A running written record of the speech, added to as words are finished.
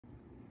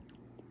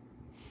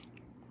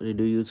What it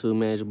do, YouTube,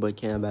 man? It's your boy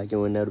Cam back in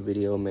with another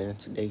video, man.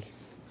 Today,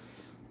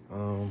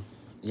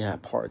 yeah,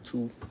 part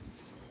 2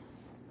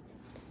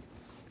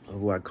 of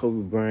why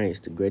Kobe Bryant is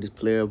the greatest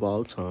player of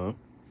all time.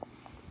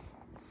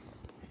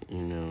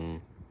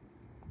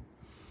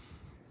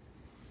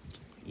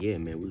 Yeah,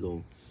 man, we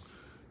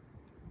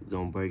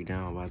gonna break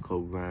down why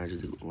Kobe Bryant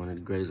is one of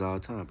the greatest of all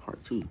time.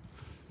 Part 2.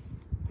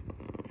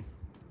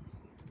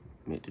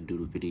 Meant to do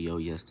the video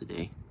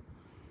yesterday,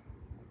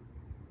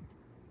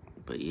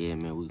 but yeah,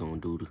 man, we gonna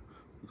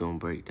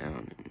break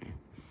down it,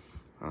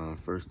 man.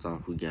 First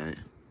off, we got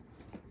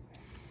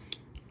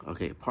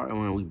part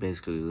 1. We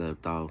basically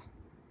left off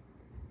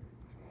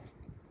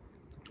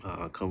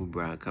Kobe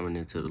Bryant coming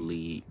into the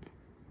league.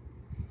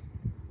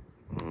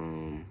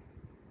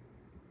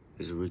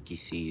 His rookie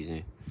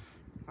season,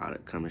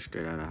 coming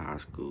straight out of high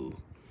school.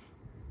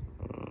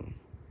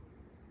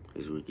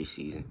 His rookie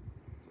season,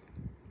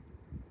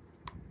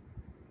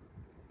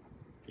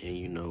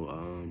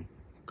 and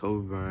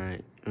Kobe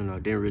Bryant,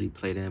 didn't really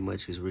play that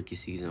much his rookie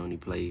season. Only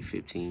played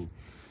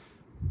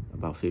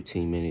about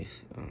 15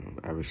 minutes.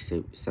 Averaged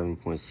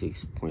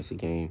 7.6 points a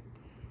game,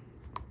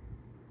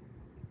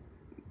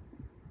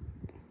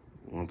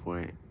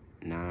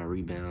 1.9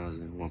 rebounds,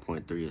 and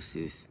 1.3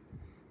 assists.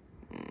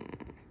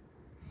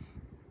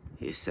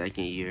 His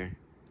second year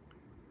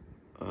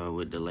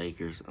with the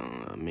Lakers,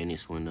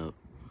 minutes went up,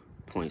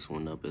 points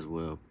went up as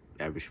well.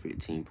 Averaged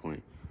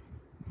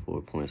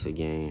 15.4 points a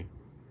game.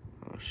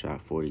 Shot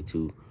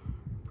 42%.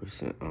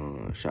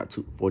 Shot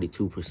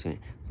 42%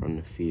 from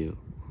the field,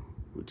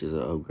 which is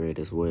an upgrade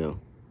as well.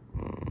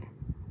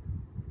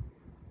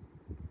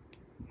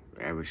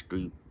 Averaged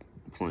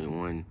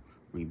 3.1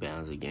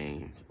 rebounds a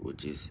game,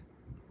 which is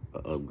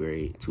an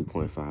upgrade.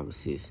 2.5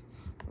 assists.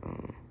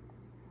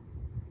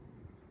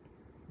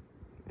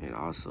 And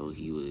also,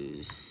 he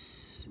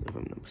was, if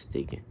I'm not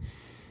mistaken,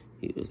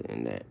 he was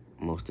in that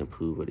most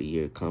improved of the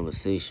year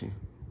conversation.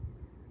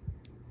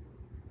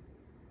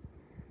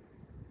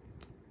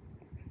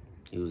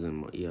 He was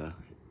in,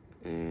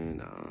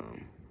 and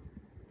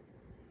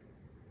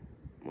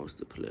most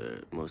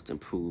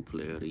improved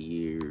player of the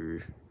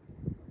year.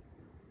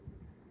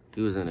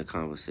 He was in a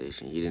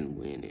conversation. He didn't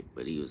win it,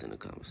 but he was in a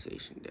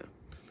conversation there.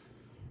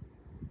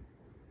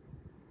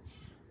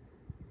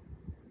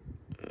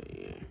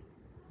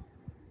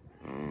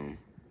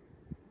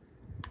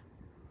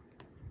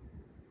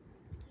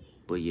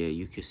 But yeah,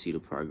 you can see the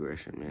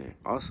progression, man.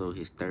 Also,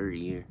 his third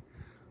year.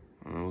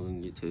 We're gonna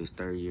get to his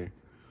third year.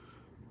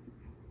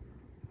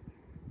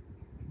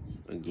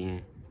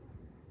 Again,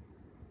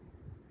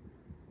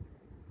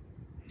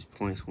 his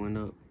points went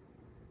up.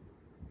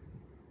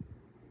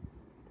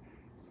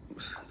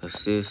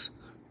 Assists,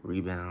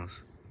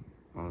 rebounds,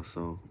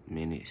 also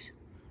minutes.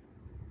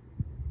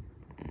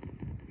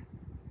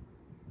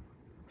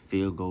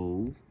 Field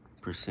goal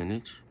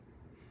percentage.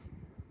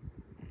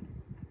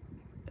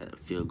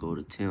 Field goal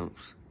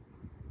attempts.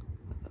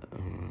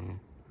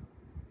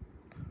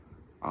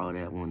 All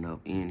that went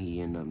up, and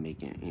he ended up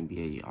making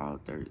NBA all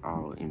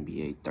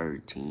NBA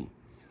third team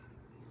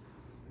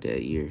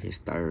that year. His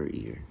third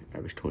year,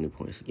 averaged 20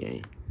 points a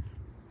game.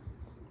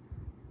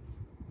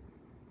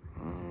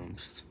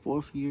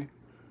 Fourth year,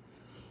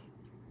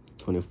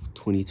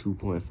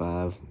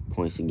 22.5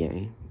 points a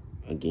game.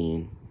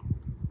 Again,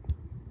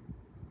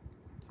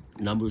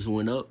 numbers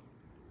went up.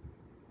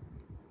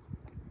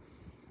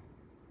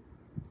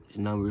 His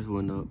numbers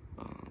went up.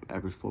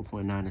 Averaged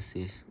 4.9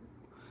 assists,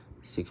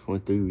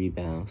 6.3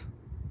 rebounds.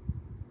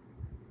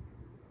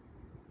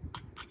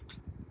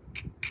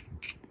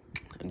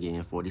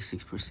 Again,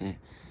 46%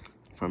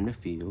 from the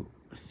field.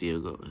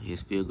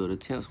 His field goal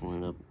attempts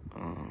went up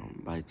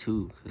by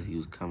 2 because he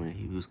was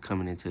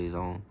coming into his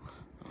own,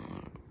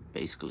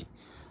 basically,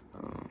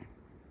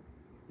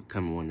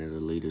 becoming one of the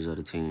leaders of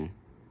the team.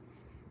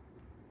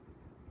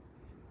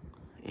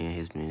 And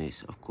his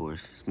minutes, of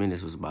course,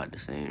 was about the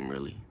same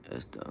really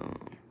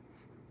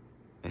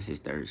as his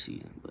third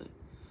season, but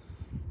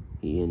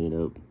he ended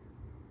up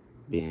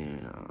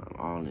being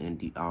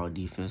all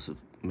defensive,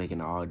 making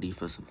the all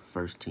defensive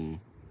first team,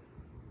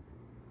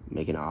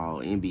 making the all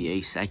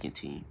NBA second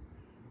team.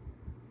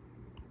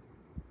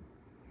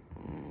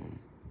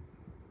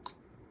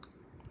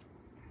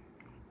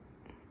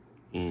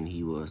 And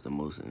he was the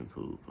most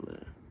improved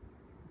player.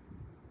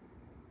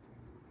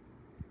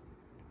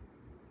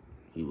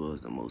 He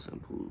was the most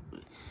improved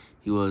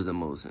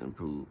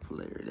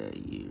player that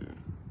year.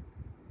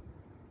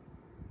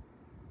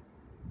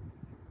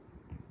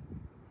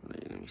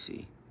 Let me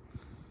see.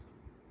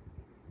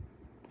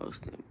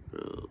 Most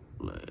improved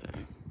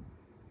player.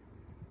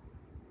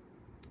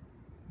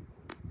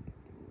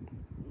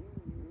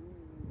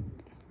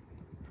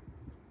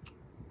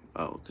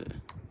 Oh, okay.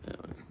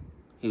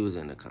 He was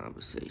in the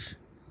conversation.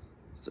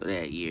 So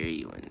that year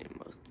he wasn't in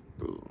most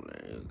improved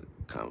player. It was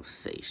a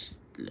conversation.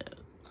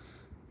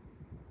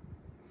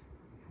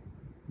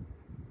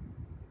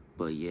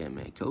 But yeah,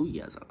 man, Kobe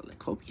has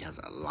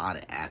a lot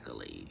of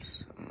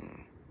accolades.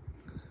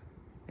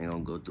 Ain't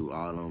gonna go through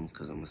all of them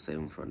because I'm gonna save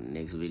them for the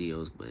next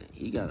videos. But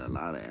he got a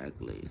lot of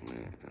accolades,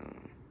 man.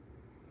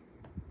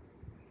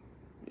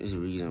 There's a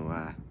reason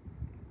why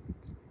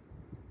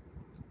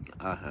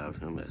I have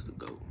him as the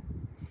GOAT.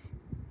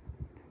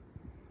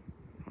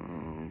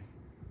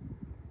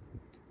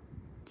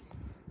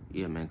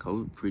 Yeah, man,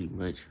 Kobe pretty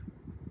much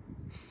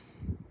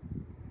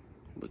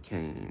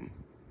became,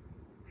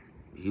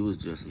 he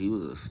was a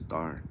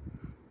star.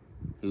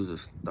 He was a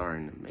star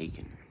in the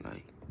making.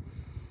 Like,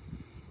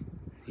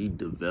 he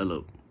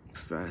developed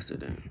faster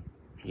than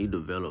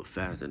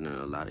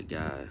a lot of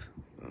guys.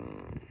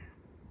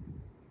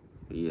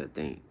 Yeah, I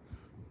think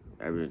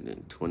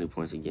averaging 20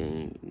 points a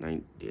game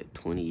at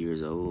 20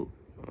 years old.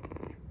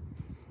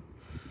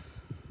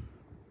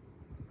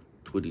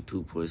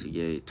 22 points a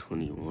game at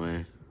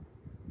 21.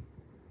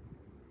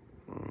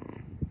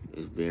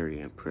 Is very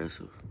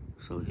impressive.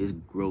 So his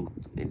growth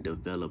and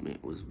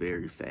development was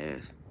very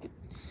fast.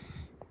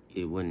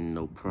 It wasn't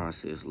no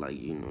process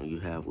like, you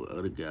have with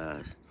other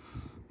guys.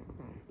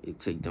 It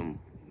take them,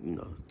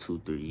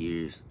 2-3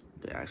 years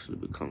to actually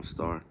become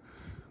star.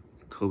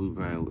 Kobe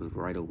Bryant was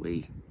right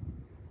away.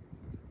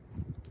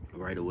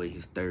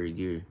 His third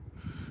year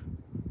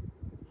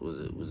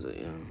was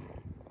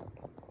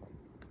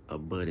a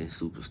budding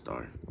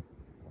superstar.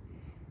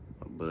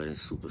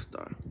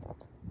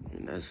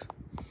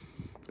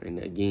 And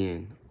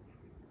again,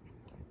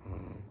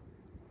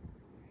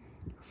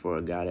 for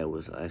a guy that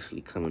was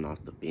actually coming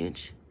off the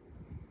bench,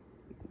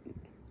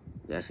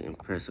 that's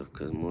impressive,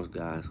 because most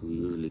guys who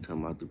usually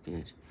come off the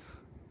bench,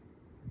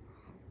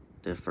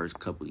 their first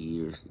couple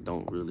years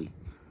don't really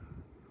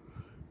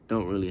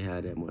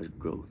have that much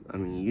growth. I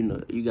mean,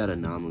 you got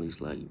anomalies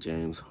like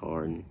James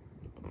Harden.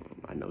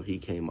 I know he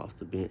came off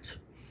the bench.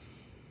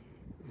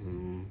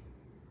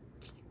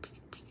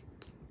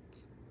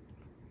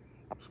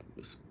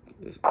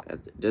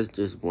 There's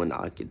just one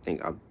I could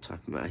think off the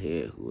top of my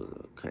head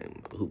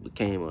who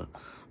became a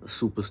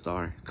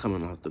superstar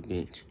coming off the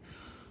bench.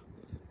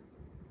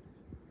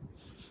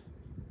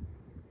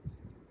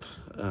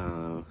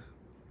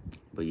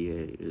 But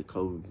yeah,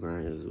 Kobe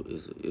Bryant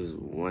is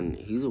one.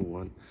 He's a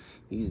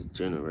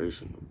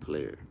generational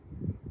player,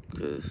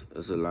 because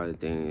there's a lot of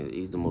things.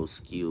 He's the most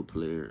skilled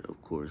player,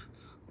 of course.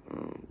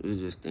 It's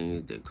just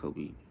things that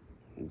Kobe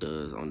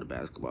does on the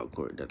basketball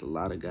court that a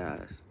lot of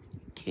guys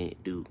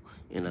can't do,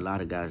 and a lot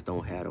of guys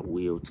don't have the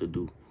will to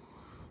do,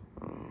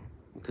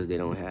 because they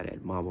don't have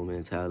that Mamba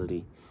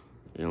mentality.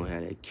 They don't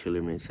have that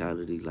killer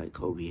mentality like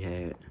Kobe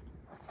had.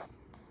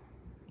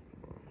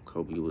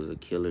 Kobe was a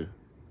killer.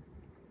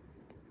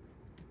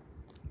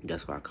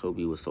 That's why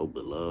Kobe was so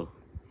beloved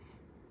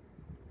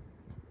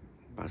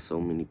by so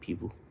many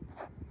people.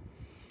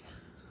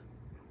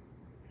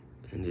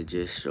 And it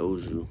just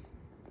shows you.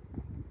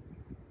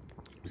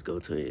 Let's go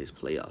to his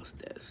playoff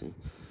stats. And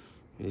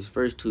his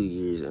first 2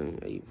 years,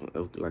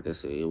 like I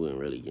said, it wasn't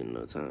really getting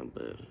no time,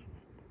 but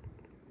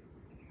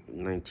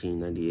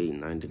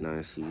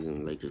 1998-99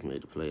 season, Lakers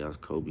made the playoffs.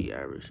 Kobe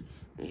averaged,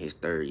 in his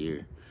third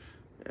year,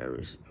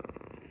 averaged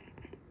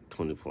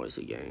 20 points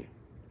a game.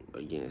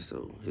 Again,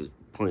 so his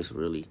points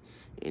really,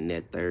 in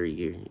that third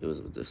year, it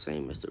was the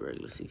same as the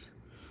regular season.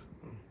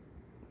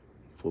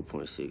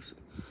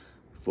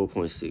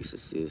 4.6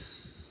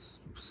 assists,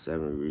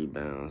 7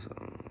 rebounds,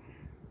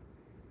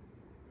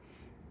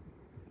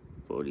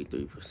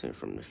 43%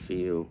 from the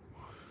field.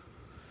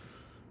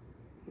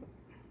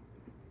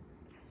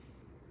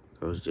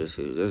 This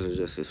was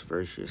just his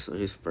first year. So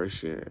his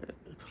first year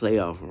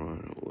playoff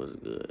run was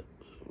good.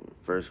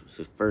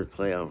 His first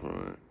playoff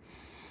run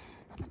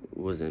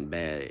wasn't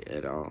bad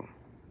at all.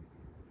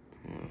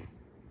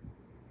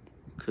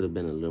 Could have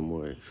been a little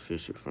more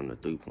efficient from the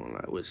three-point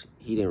line, which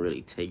he didn't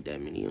really take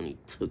that many. He only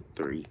took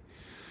 3.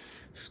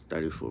 It's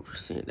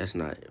 34%. That's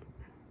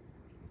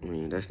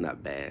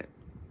not bad.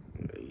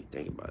 You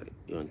think about it.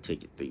 You only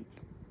take it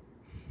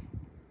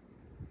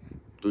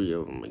 3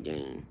 of them a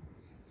game.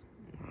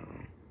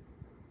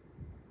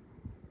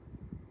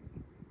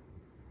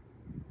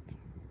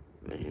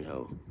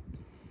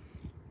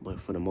 But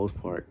for the most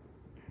part,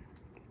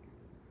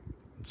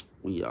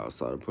 we all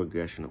saw the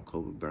progression of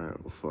Kobe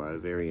Bryant before our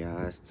very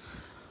eyes.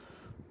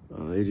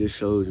 It just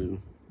shows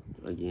you,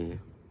 again,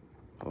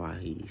 why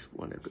he's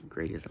one of the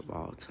greatest of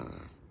all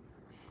time.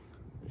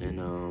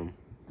 And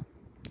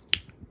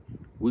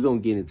we're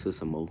going to get into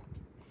some more.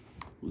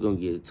 We're going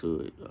to get into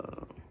it,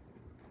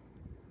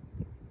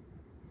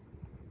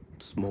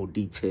 some more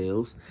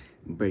details,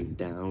 break it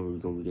down. We're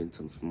going to get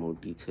into some more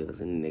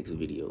details in the next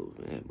video,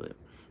 man. But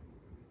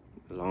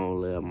long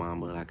live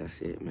Mamba, like I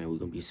said, man. We're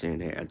going to be saying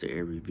that after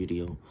every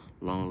video.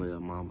 Long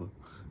live Mamba.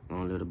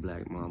 Long live the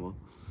Black Mamba.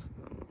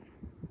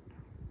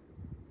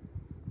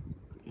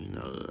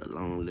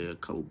 Long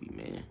live Kobe,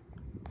 man.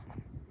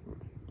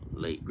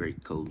 Late,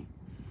 great Kobe.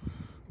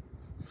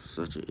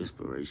 Such an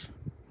inspiration.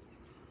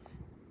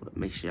 But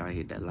make sure y'all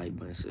hit that like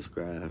button,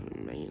 subscribe,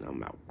 and man,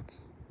 I'm out.